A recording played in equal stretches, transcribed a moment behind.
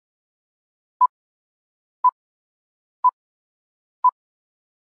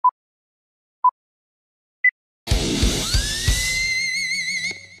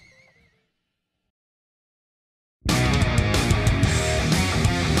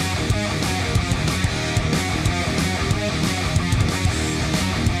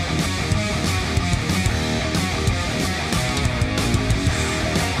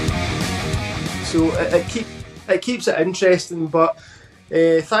So it keeps it interesting. But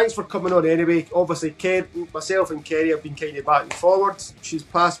thanks for coming on anyway. Obviously, myself and Kerry have been kind of back and forwards. She's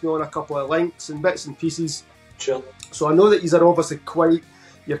passed me on a couple of links and bits and pieces. Sure. So I know that you're obviously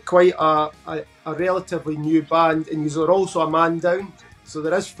you're quite a relatively new band, and you're also a man down. So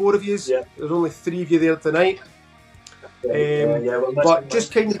there is 4 of you. Yeah. There's only 3 of you there tonight. But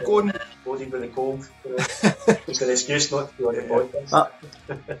just kind of going. Body with the cold. It's an excuse not to go on the podcast.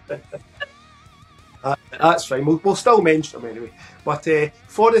 That's fine. We'll still mention them anyway. But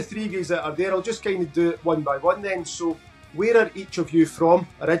for the 3 of you that are there, I'll just kind of do it one by one then. So, where are each of you from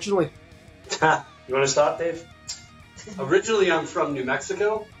originally? You want to start, Dave? Originally, I'm from New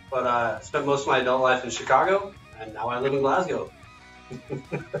Mexico, but I spent most of my adult life in Chicago, and now I live in Glasgow.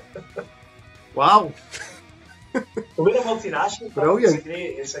 Wow. We're a multinational. Brilliant.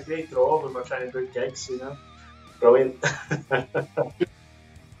 It's a great draw when we're trying to book gigs, you know. Brilliant.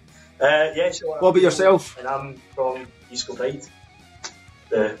 So what about yourself? And I'm from East Kilbride,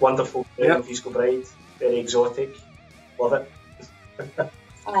 the wonderful town of East Kilbride. Very exotic. Love it.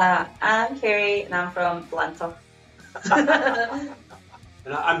 I'm Kerry, and I'm from Blantyre.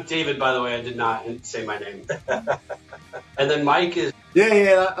 And I'm David, by the way. I did not say my name. And then Mike is...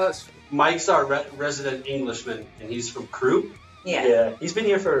 that's... Mike's our resident Englishman, and he's from Crewe. Yeah. He's been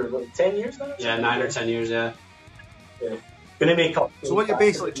here for, what, 10 years now? Yeah, 9 or 10 years, yeah. Gonna make up. So what you're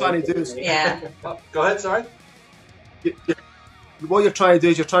basically trying to do is... Oh, go ahead, sorry. What you're trying to do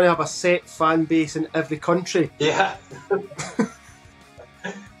is you're trying to have a set fan base in every country. Yeah.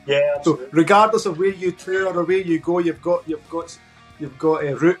 So regardless of where you tour or where you go, you've got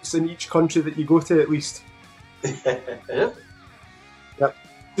roots in each country that you go to at least. Yeah.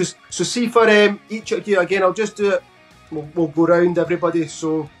 So see for each of you again. I'll just do it. We'll go round everybody.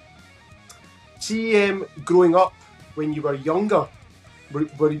 So see, growing up when you were younger,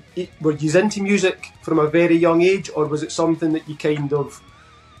 were you into music from a very young age, or was it something that you kind of,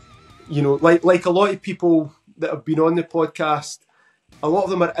 like a lot of people that have been on the podcast? A lot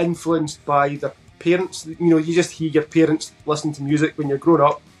of them are influenced by their parents. You just hear your parents listen to music when you're growing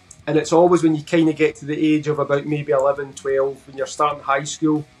up, and it's always when you kind of get to the age of about maybe 11, 12, when you're starting high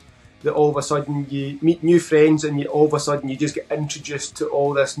school, that all of a sudden you meet new friends and all of a sudden you just get introduced to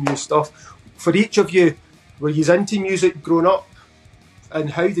all this new stuff. For each of you, were you into music growing up, and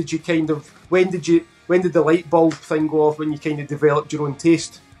how did you when did the light bulb thing go off when you kind of developed your own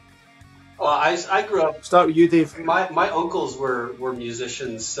taste? Well, I grew up... Start with you, Dave. My uncles were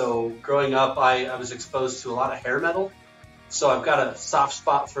musicians, so growing up I was exposed to a lot of hair metal. So I've got a soft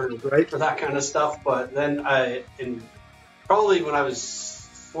spot for that kind of stuff. But then probably when I was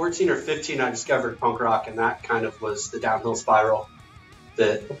 14 or 15, I discovered punk rock, and that kind of was the downhill spiral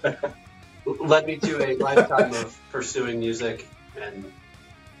that led me to a lifetime of pursuing music. And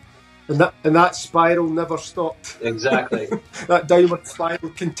that spiral never stopped. Exactly. That downward spiral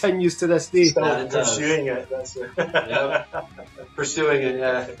continues to this day. Still pursuing it. That's it. Yeah. Pursuing it,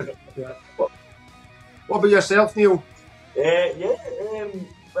 yeah. What about yourself, Neil?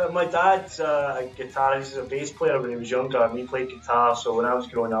 My dad's a guitarist. He's a bass player when he was younger, and we played guitar. So when I was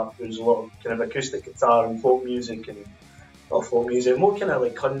growing up, there was a lot of kind of acoustic guitar and folk music, more kind of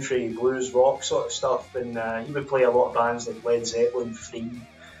like country, blues, rock sort of stuff. And he would play a lot of bands like Led Zeppelin, Free,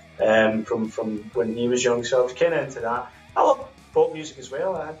 from when he was young. So I was kind of into that. I love pop music as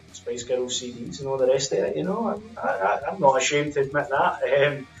well. I had Spice Girls CDs and all the rest of it. I'm not ashamed to admit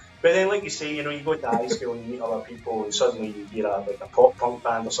that. But then, like you say, you go to high school and you meet other people, and suddenly you hear a pop punk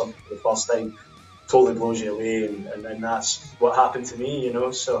band or something for the first time, totally blows you away, and that's what happened to me,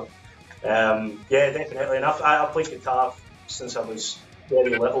 So, definitely. And I played guitar since I was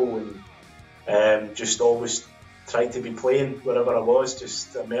very little, and just always tried to be playing wherever I was,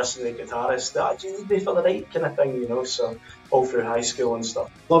 just a mercenary guitarist. Do you need me for the night kind of thing, So, all through high school and stuff.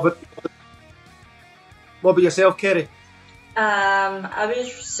 Love it. What about yourself, Kerry? I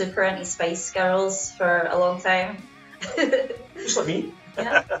was super into Spice Girls for a long time. Just like me.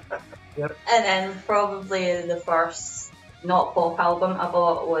 Yeah. Yep. And then probably the first not pop album I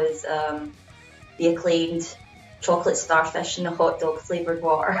bought was the acclaimed Chocolate Starfish in the Hot Dog Flavoured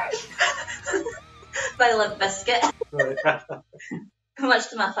Water by Limp Bizkit. Right. Much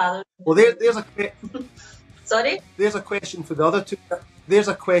to my father. Well, there's a Sorry? There's a question for the other two. There's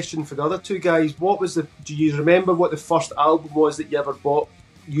a question for the other two guys. Do you remember what the first album was that you ever bought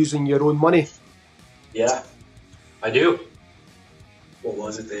using your own money? Yeah, I do. What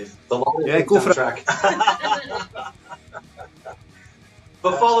was it, Dave? The Long go for track.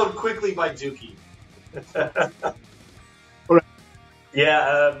 But followed quickly by Dookie.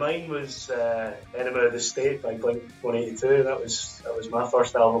 Yeah, mine was Enema of the State by Blink-182. That was my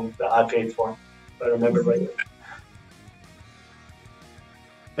first album that I paid for. I remember right.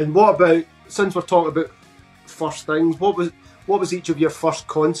 And what about, since we're talking about first things, what was each of your first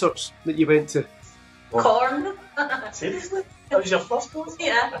concerts that you went to? Corn. Seriously? That was your first one?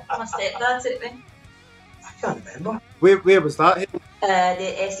 Yeah, my stepdad took me. I can't remember. Where was that? The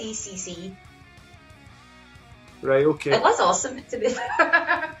SECC. Right, okay. It was awesome, to be fair.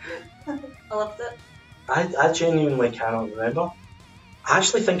 I loved it. I genuinely cannot remember. I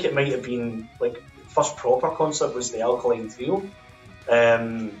actually think it might have been, like, first proper concert was the Alkaline Trio.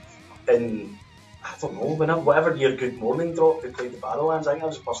 And I don't know, whatever year Good Morning dropped, they played the Barrowlands. I think that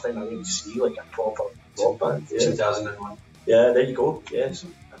was the first time I went to see like a proper rock band. Yeah. 2001. Yeah, there you go. Yes.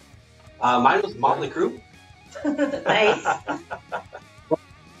 Mine was Motley Crue. Nice.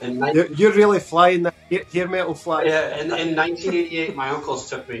 You're really flying that hair metal flag. Yeah, in 1988, my uncles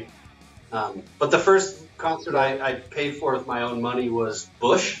took me. But the first concert I paid for with my own money was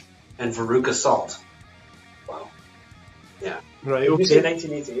Bush and Veruca Salt. Wow. Yeah. Right, Did you say okay.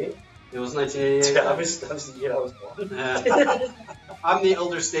 1988? It was 1988. Yeah, that was the year I was born. Yeah. I'm the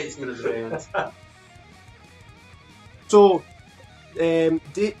elder statesman of the band. So,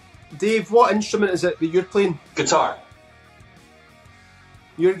 Dave, what instrument is it that you're playing? Guitar.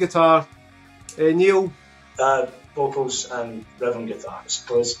 Your guitar. Neil? Vocals and rhythm guitar, I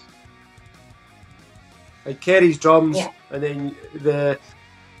suppose. Kerry's drums, Yeah. and then the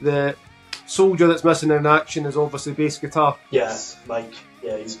soldier that's missing in action is obviously bass guitar. Yes, Mike.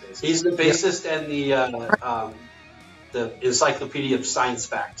 Yeah, he's bassist. He's the bassist and the Encyclopedia of Science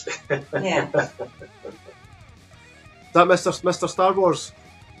Fact. Yeah. Is that Mr. Star Wars?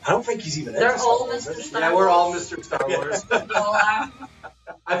 I don't think he's even. They're into all Star Wars, Mr. is he? Star Yeah, we're all Mr. Star Wars. All are.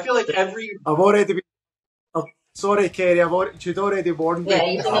 I feel like every I've already been. Sorry, Kerry. She'd already warned me. Yeah,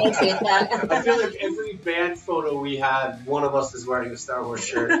 you can imitate that. I feel like every band photo we had, one of us is wearing a Star Wars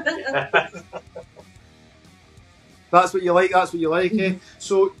shirt. That's what you like. That's what you like. Eh?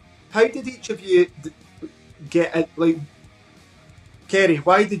 So, how did each of you get it? Like, Kerry,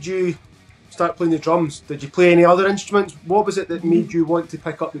 why did you start playing the drums? Did you play any other instruments? What was it that made you want to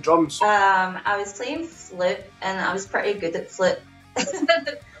pick up the drums? I was playing flute, and I was pretty good at flute.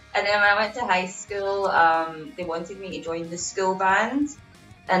 And then when I went to high school, they wanted me to join the school band,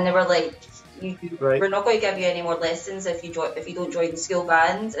 and they were like, "We're not going to give you any more lessons if you don't join the school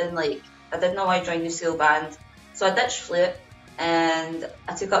band." And like, I didn't know I joined the school band, so I ditched flute and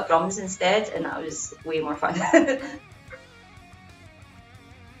I took up drums instead, and that was way more fun.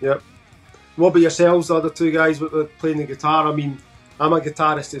 Yep. What about yourselves, the other two guys with playing the guitar? I mean, I'm a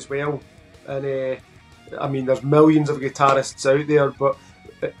guitarist as well, and I mean, there's millions of guitarists out there, but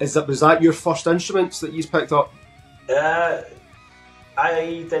was that your first instruments that you picked up?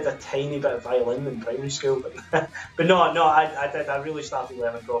 I did a tiny bit of violin in primary school, but no, I did. I really started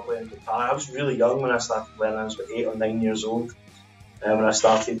learning properly on guitar. I was really young when I started learning. I was about 8 or 9 years old when I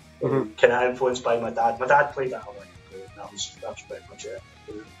started. Kind of influenced by my dad. My dad played that. That was pretty much it.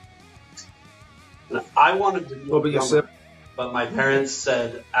 And I wanted to be What about yourself? but my parents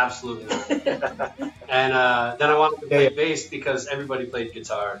said absolutely not. And then I wanted to play bass because everybody played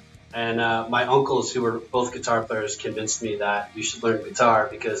guitar. And my uncles, who were both guitar players, convinced me that you should learn guitar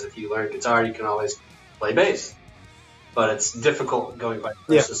because if you learn guitar, you can always play bass. But it's difficult going by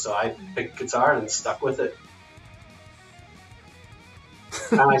verses, so I picked guitar and stuck with it.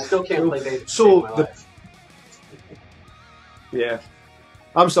 And I still can't play bass to save my life. Yeah.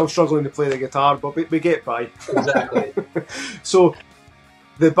 I'm still struggling to play the guitar, but we get by. Exactly. So,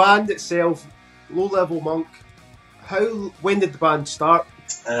 the band itself, Low Level Monk, when did the band start?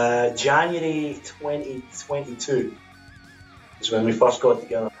 January 2022 is when we first got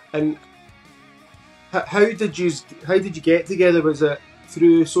together. And how did you get together? Was it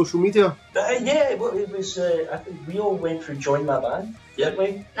through social media? Yeah, well, it was. I think we all went through Join My Band. Didn't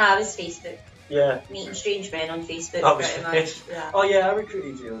we? Nah, it was Facebook. Yeah. Meeting strange men on Facebook, pretty much. Yeah. Oh yeah, I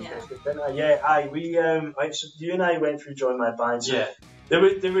recruited you on Facebook, didn't I? Yeah, so you and I went through Join My Band. So yeah.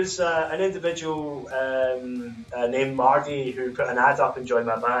 There was an individual named Marty who put an ad up and joined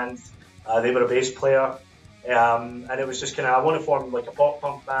my band. They were a bass player, and it was just kind of, I want to form like a pop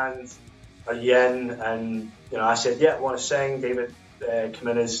punk band. Are you in? And I said, yeah, I want to sing. David came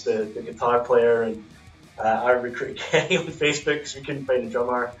in as the guitar player, and I recruited Kenny on Facebook because we couldn't find a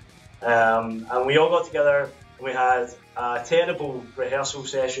drummer. And we all got together and we had a terrible rehearsal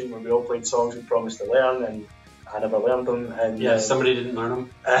session where we all played songs we promised to learn, and I never learned them. And somebody didn't learn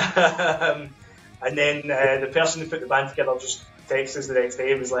them. And then the person who put the band together just texted us the next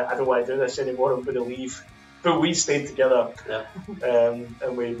day and was like, I don't want to do this anymore, I'm going to leave. But we stayed together. Yeah. And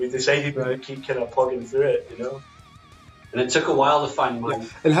we decided we would keep kind of plugging through it, And it took a while to find mine.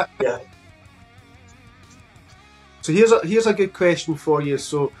 So here's a good question for you.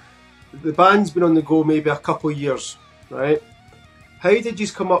 So the band's been on the go maybe a couple of years, right? How did you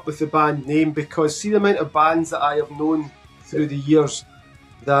come up with the band name? Because see the amount of bands that I have known through the years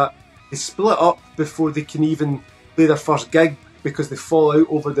that they split up before they can even play their first gig because they fall out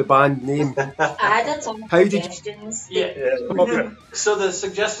over the band name. I had some suggestions. So the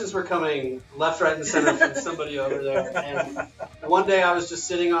suggestions were coming left, right, and center from somebody over there. And one day I was just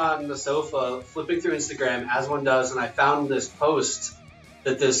sitting on the sofa flipping through Instagram, as one does, and I found this post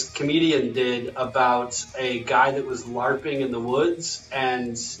that this comedian did about a guy that was LARPing in the woods,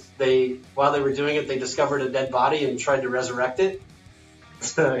 and while they were doing it, they discovered a dead body and tried to resurrect it.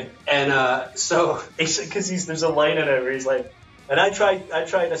 And so because there's a line in it where he's like, and I tried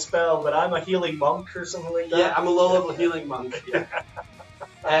a spell, but I'm a healing monk or something like that. Yeah, I'm a low-level healing monk. Yeah.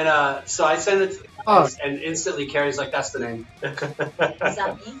 And so I sent it to the guys, and instantly Carrie's like, that's the name. Is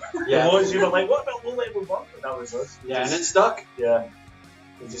that me? Yeah. It was, you were like, what about low-level monk? And that was us. Yeah, and it stuck. Yeah.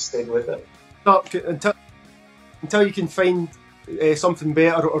 We just stayed with it. Until you can find something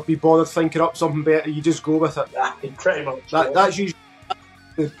better or be bothered thinking up something better, you just go with it. Yeah, pretty much. That's usually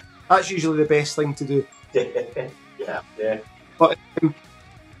the best thing to do. Yeah. But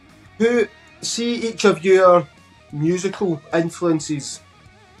who see each of your musical influences?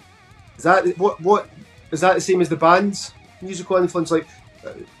 Is that what is that the same as the band's musical influence? Like,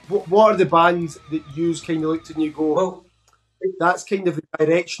 what are the bands that you kind of looked and you go, well, that's kind of the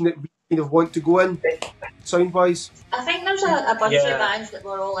direction that we kind of want to go in, sound wise? I think there's a bunch of bands that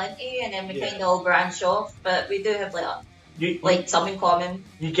we're all into, and then we kind of all branch off, but we do have like some in common.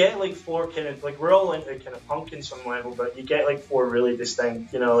 You get like four kind of, like, we're all into kind of punk in some level, but you get like four really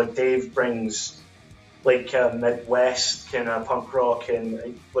distinct, you know, like Dave brings like Midwest kind of punk rock and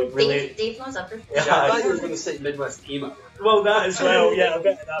like really. Dave knows everything. Yeah, I thought you were going to say Midwest emo. Well, that as well, yeah, a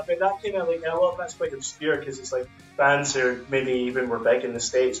bit of that, but that kind of like, a lot of that's quite obscure because it's like bands who maybe even were big in the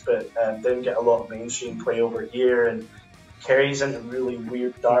States but didn't get a lot of mainstream play over here, and Kerry's into really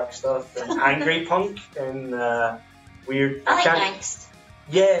weird dark stuff and angry punk and weird. I like angst.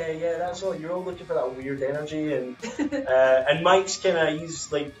 Yeah, that's all. You're all looking for that weird energy, and Mike's kind of, he's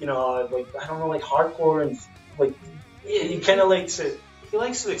like, you know, like, I don't know, like hardcore and like, he kind of likes it. He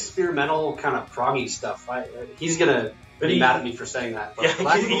likes some experimental kind of proggy stuff. He's gonna be mad at me for saying that. But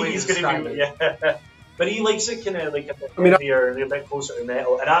he's gonna be, But he likes it kind of like a bit heavier, a bit closer to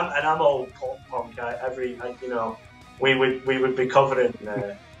metal, and I'm all pop punk. You know, we would be covering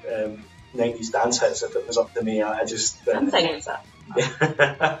 90s dance hits if it was up to me. I'm thinking of that.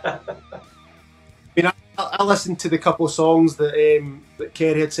 I mean, I listened to the couple of songs that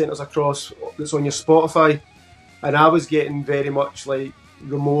Kerry had sent us across that's on your Spotify, and I was getting very much like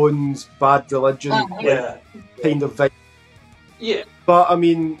Ramones, Bad Religion, kind of vibe. Yeah. But I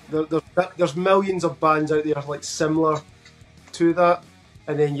mean, there's millions of bands out there like similar to that,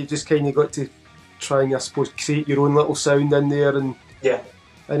 and then you just kind of got to try and, I suppose, create your own little sound in there, and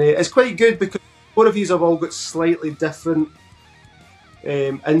it's quite good because four of you have all got slightly different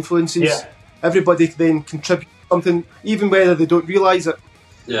influences. Yeah. Everybody then contribute something, even whether they don't realise it.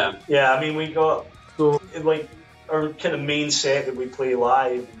 Yeah. I mean, we got like our kind of main set that we play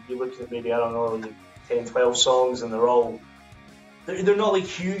live. You're looking at maybe, I don't know, like 10, 12 songs, and they're not like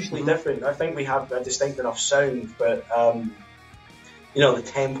hugely different. I think we have a distinct enough sound, but you know, the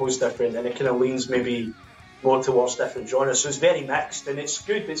tempo's different, and it kind of leans maybe more towards different genres. So it's very mixed, and it's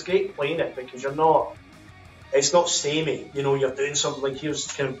good. It's great playing it because it's not samey. You know, you're doing something like, here's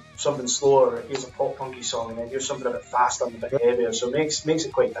kind of something slower, here's a pop punky song, and then here's something a bit faster and a bit heavier. So it makes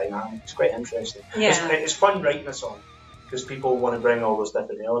it quite dynamic. It's quite interesting. Yeah. It's fun writing a song because people want to bring all those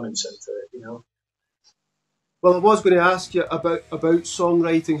different elements into it. You know. Well, I was going to ask you about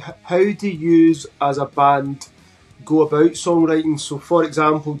songwriting. How do you, as a band, go about songwriting? So, for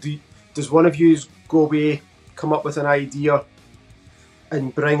example, does one of you go away, come up with an idea,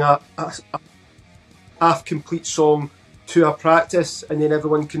 and bring a half-complete song to a practice, and then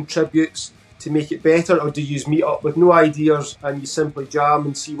everyone contributes to make it better? Or do you meet up with no ideas and you simply jam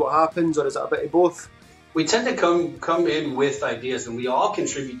and see what happens? Or is it a bit of both? We tend to come in with ideas, and we all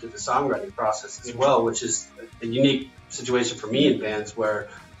contribute to the songwriting process as well, which is a unique situation for me in bands where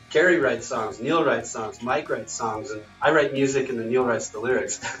Gary writes songs, Neil writes songs, Mike writes songs, and I write music, and then Neil writes the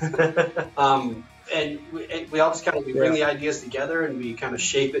lyrics. And we all just kind of bring the ideas together, and we kind of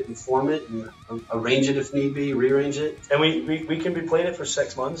shape it and form it and arrange it if need be, rearrange it. And we can be playing it for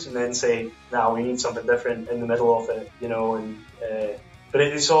 6 months and then say, "Nah, we need something different in the middle of it," you know. And but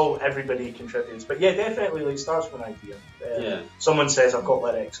it's all, everybody contributes. But yeah, definitely, like, starts with an idea. Someone says, "I've got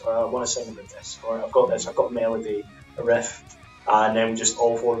lyrics," or "I want to sing about this," or "I've got this, I've got a melody, a riff," and then just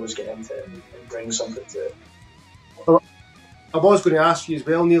all four of us get into it and bring something to it. I was going to ask you as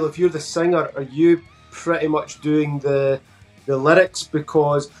well, Neil, if you're the singer, are you pretty much doing the lyrics?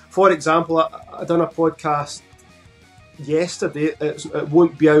 Because, for example, I done a podcast yesterday. It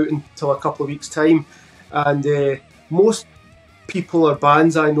won't be out until a couple of weeks' time, and most people or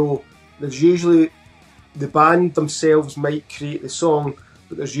bands I know, there's usually the band themselves might create the song,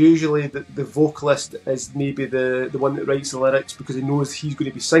 but there's usually the vocalist is maybe the one that writes the lyrics because he knows he's going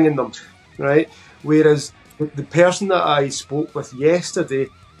to be singing them, right? Whereas the person that I spoke with yesterday,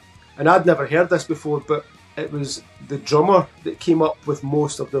 and I'd never heard this before, but it was the drummer that came up with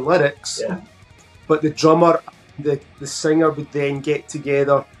most of the lyrics. Yeah. But the drummer and the singer would then get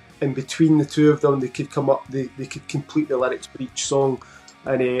together, and between the two of them they could come up, they could complete the lyrics for each song,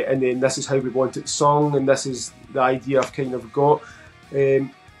 and then this is how we want it sung, and this is the idea I've kind of got.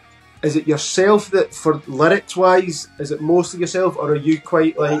 Is it yourself that, for lyrics wise, is it mostly yourself, or are you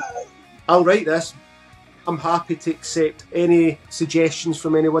quite like, I'll write this, I'm happy to accept any suggestions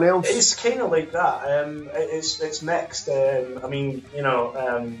from anyone else? It's kind of like that. It's mixed. I mean, you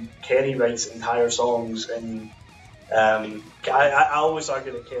know, Kerry writes entire songs, and I always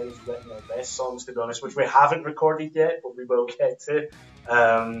argue that Kerry's written our best songs, to be honest, which we haven't recorded yet, but we will get to.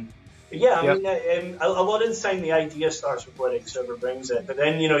 But yeah, I mean, a lot of the time the idea starts with lyrics, whoever brings it. But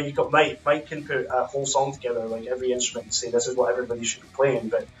then, you know, you've got Mike. Mike can put a whole song together, like every instrument, and say this is what everybody should be playing.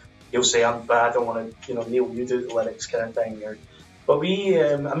 But he'll say, I don't want to, you know, Neil, you do the lyrics kind of thing. But we,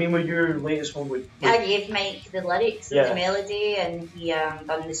 I mean, with your latest one, I gave Mike the lyrics and the melody, and he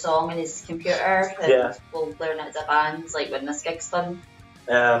done the song on his computer. And we'll learn it as a band, like when this gig's done.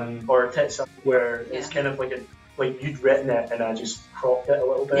 Or a tip where it's kind of like you'd written it and I just cropped it a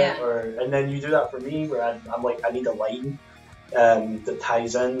little bit, and then you do that for me where I'm like, I need a line that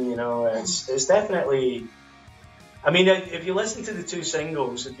ties in. You know, it's definitely. I mean, if you listen to the two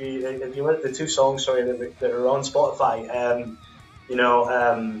singles, if you the two songs, sorry, that are on Spotify, you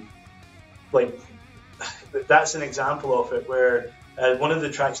know, like that's an example of it where one of the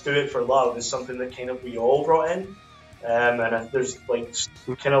tracks, "Do It for Love," is something that kind of we all brought in, and there's like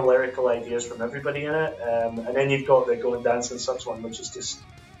kind of lyrical ideas from everybody in it, and then you've got the "Go and Dance" and such one, which is just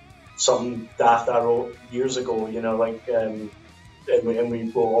something daft I wrote years ago, you know, like, and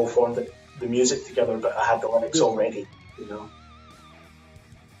we all formed the music together, but I had the lyrics already, you know.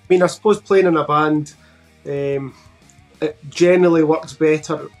 I mean, I suppose playing in a band, it generally works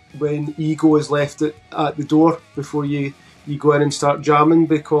better when ego is left at the door before you go in and start jamming,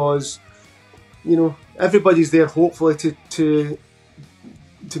 because, you know, everybody's there hopefully to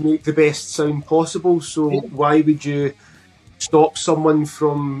make the best sound possible. So why would you stop someone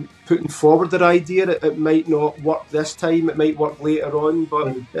from putting forward their idea? It might not work this time, it might work later on,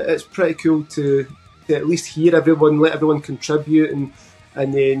 but it's pretty cool to at least hear everyone, let everyone contribute, and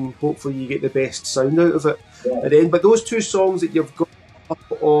then hopefully you get the best sound out of it at the end. But those two songs that you've got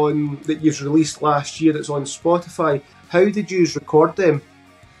up on, that you've released last year, that's on Spotify, how did you record them?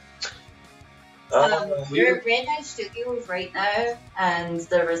 We're at Red House Studios right now, and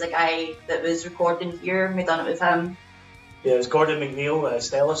there was a guy that was recording here, and we done it with him. Yeah, it's Gordon McNeil,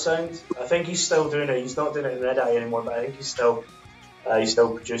 Stella Sound. I think he's still doing it. He's not doing it in Red Eye anymore, but I think he's still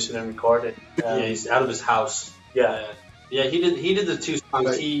producing and recording. Yeah, he's out of his house. Yeah. Yeah, he did the two songs.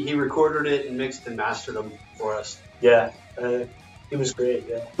 Right. He recorded it and mixed and mastered them for us. Yeah, it was great.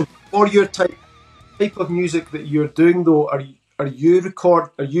 Yeah. For your type of music that you're doing, though, are you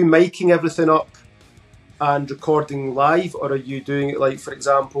miking everything up and recording live, or are you doing it like, for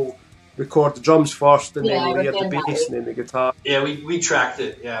example, record the drums first and then layer the bass and then the guitar? Yeah, we tracked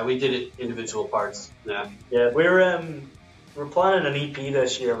it. Yeah, we did it individual parts. Yeah. Yeah, we're planning an EP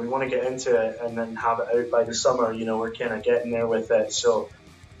this year. We want to get into it and then have it out by the summer. You know, we're kind of getting there with it. So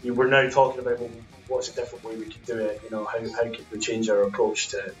we're now talking about, well, what's a different way we could do it. You know, how could we change our approach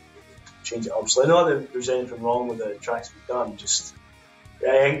to change it up? So I know that there's anything wrong with the tracks we've done. Just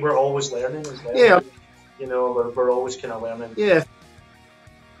I think we're always learning as well. Yeah. You know, we're always kind of learning. Yeah.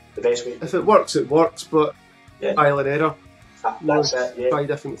 The best way. If it works, it works. But trial and error. That's it. Yeah. Try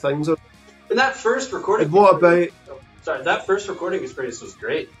different things. And that first recording. And what about? Sorry, that first recording experience was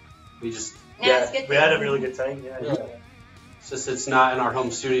great. We just we had a really good time. Yeah. It's just it's not in our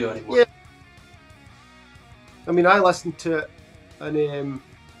home studio anymore. Yeah. I mean, I listened to it, and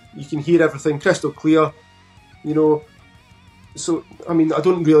you can hear everything crystal clear. You know, so I mean, I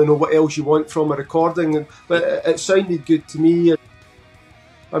don't really know what else you want from a recording, but it sounded good to me.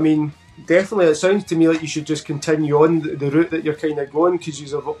 I mean, definitely, it sounds to me like you should just continue on the route that you're kind of going, because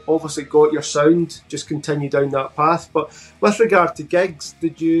you've obviously got your sound. Just continue down that path. But with regard to gigs,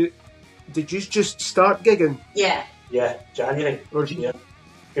 did you just start gigging? Yeah. Yeah, January.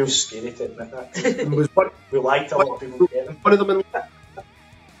 Feels scary to admit that. And was one, We lied to a lot of people to get them. one of them in,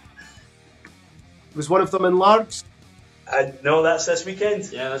 was one of them in Largs? No, that's this weekend.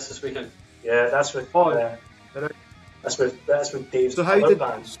 Yeah, that's this weekend. Yeah, that's with that's with Dave's So how other did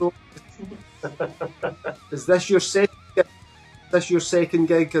band. so? Is this your second? This your second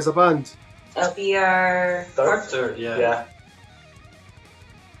gig as a band? It'll be our Third, yeah. Yeah.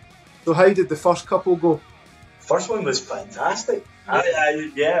 So how did the first couple go? First one was fantastic. We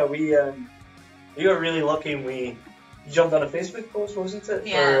were really lucky. And we jumped on a Facebook post, wasn't it?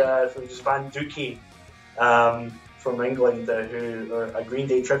 Yeah. For this band Dookie from England, who are a Green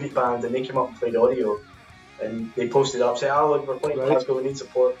Day tribute band, and they came up and played audio. And they posted up saying, "Oh look, we're playing Glasgow. We need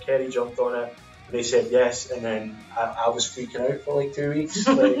support." Kerry jumped on it. And they said yes, and then I was freaking out for like 2 weeks.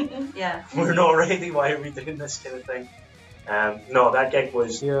 Like, yeah. we're not ready. Why are we doing this kind of thing? No, that gig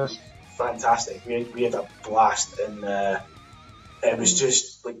was fantastic. We had a blast, and it was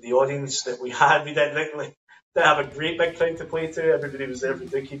just like the audience that we had. We didn't have a great big crowd to play to. Everybody was there for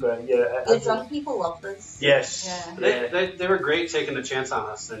Dookie, but yeah. The drunk people loved us. Yes. Yeah. They were great taking a chance on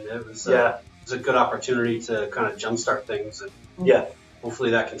us, and it was a good opportunity to kind of jumpstart things, and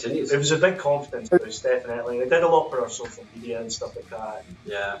hopefully that continues. It was a big confidence boost, definitely. They did a lot for our social media and stuff like that.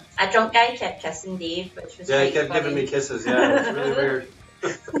 Yeah. A drunk guy kept kissing Dave, which was he kept giving me kisses. Yeah, it was really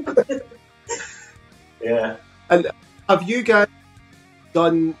weird. Yeah. And have you guys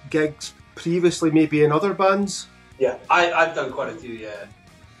done gigs previously, maybe in other bands? Yeah. I've done quite a few, yeah.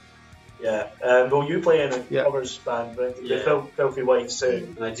 Yeah. Well, you play in a covers band, right? Yeah. Filthy Whites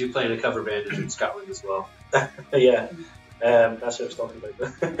too. And I do play in a cover band in Scotland as well. Yeah. That's what I was talking about.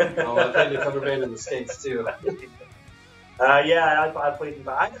 I played in a cover band in the States too. I played in bands. I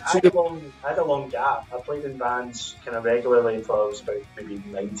had a long gap. I played in bands kind of regularly until I was about maybe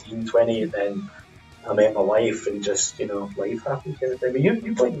 19, 20, and then I met my wife, and just, life happened kind of thing. But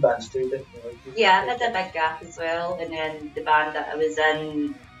you played in bands too, didn't you? Yeah, I had a big gap as well, and then the band that I was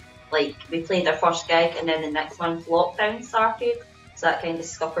in, like, we played our first gig, and then the next one, lockdown started, so that kind of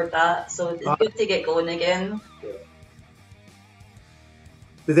scuppered that. So it's good to get going again. Yeah.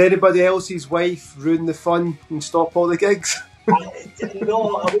 Did anybody else's wife ruin the fun and stop all the gigs?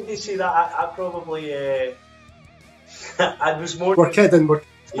 No, I wouldn't say that. I probably I was more. We're kidding.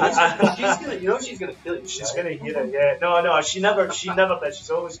 She's gonna kill you. She's gonna hear it. Yeah. No. She never did. She's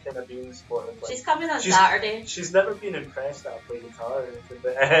always kind of been supportive. She's coming on Saturday. She's never been impressed that I play guitar or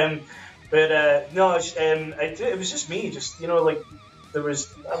anything. But no. It was just me. Just I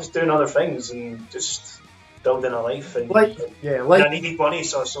was doing other things and just building a life. And I needed money,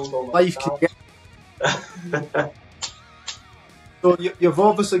 so I sold all my life. So you've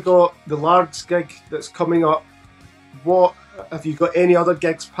obviously got the Largs gig that's coming up. What have you got? Any other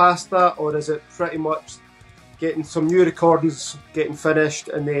gigs past that, or is it pretty much getting some new recordings getting finished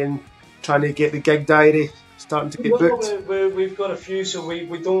and then trying to get the gig diary starting to get booked? We've got a few, so we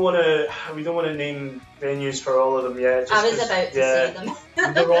don't want to name venues for all of them yet. I was about to say them.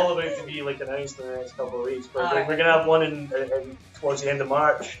 They're all about to be announced in the next couple of weeks. But we're going to have one in towards the end of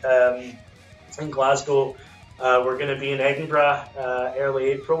March in Glasgow. We're going to be in Edinburgh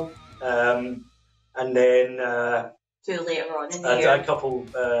early April, and then. Two later on in the year. A couple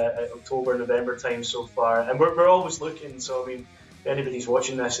October, November time so far, and we're always looking. So I mean, if anybody's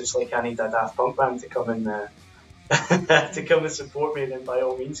watching this, it's like I need a Daft Punk band to come and to come and support me. Then by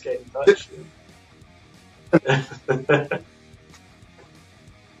all means, get in touch.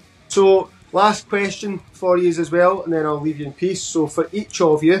 So, last question for you as well, and then I'll leave you in peace. So, for each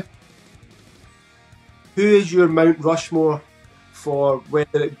of you, who is your Mount Rushmore for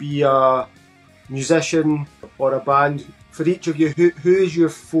whether it be a musician or a band? For each of you, who is your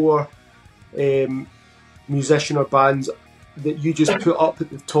four musician or bands that you just put up at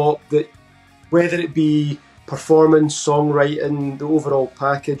the top, that whether it be performance, songwriting, the overall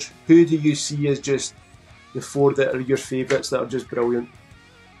package, who do you see as just the four that are your favourites that are just brilliant?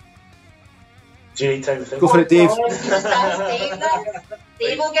 Do you need time to think? Go for it, Dave.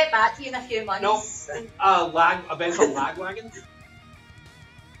 Dave will get back to you in a few months. No, a band called Lagwagon.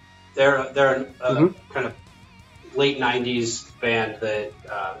 They're a kind of late '90s band that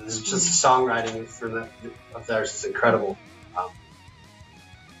is just songwriting of theirs is incredible.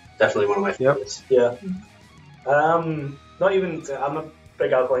 Definitely one of my favorites. Yeah. Not even I'm a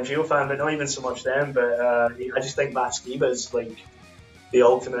big Alkaline Trio fan, but not even so much them. But I just think Matt Skiba is like the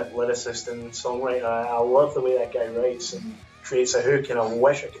ultimate lyricist and songwriter. I love the way that guy writes and creates a hook, and I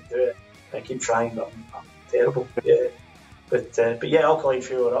wish I could do it. I keep trying, but I'm terrible. Yeah. But yeah, Alkaline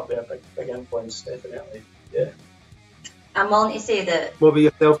Trio are up there, big influence, definitely. Yeah. I'm willing to say that. What about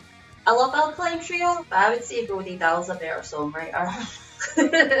yourself? I love Alkaline Trio, but I would say Brody Dahl's a better songwriter.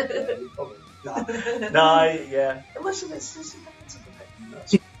 Nah, yeah. Listen, it's a difference of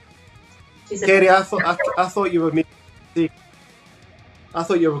opinion. Kerry, I thought you were maybe I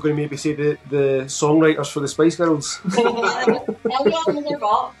thought you were going to maybe say the songwriters for the Spice Girls.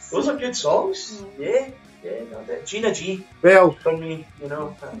 Those are good songs. Yeah. Gina G. Well, For me, you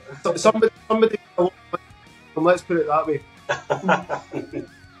know. somebody. Let's put it that way.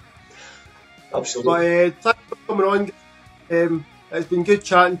 Absolutely. But thanks for coming on. It's been good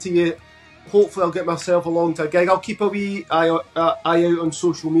chatting to you. Hopefully, I'll get myself along to a gig. I'll keep a wee eye out on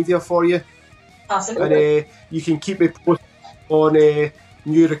social media for you. Awesome. And you can keep me posted on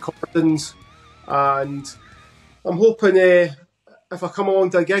new recordings. And I'm hoping if I come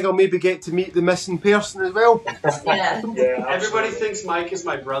along to a gig, I'll maybe get to meet the missing person as well. Yeah. Everybody thinks Mike is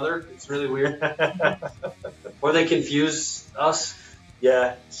my brother. It's really weird. Or they confuse us.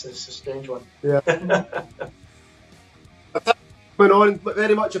 Yeah, it's a strange one. Yeah. Coming on,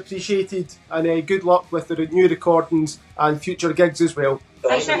 very much appreciated, and good luck with the new recordings and future gigs as well.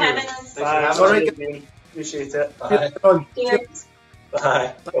 Thanks for having us. Bye. All right. Appreciate it. Bye. Bye. Cheers.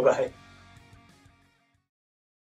 Bye. Bye.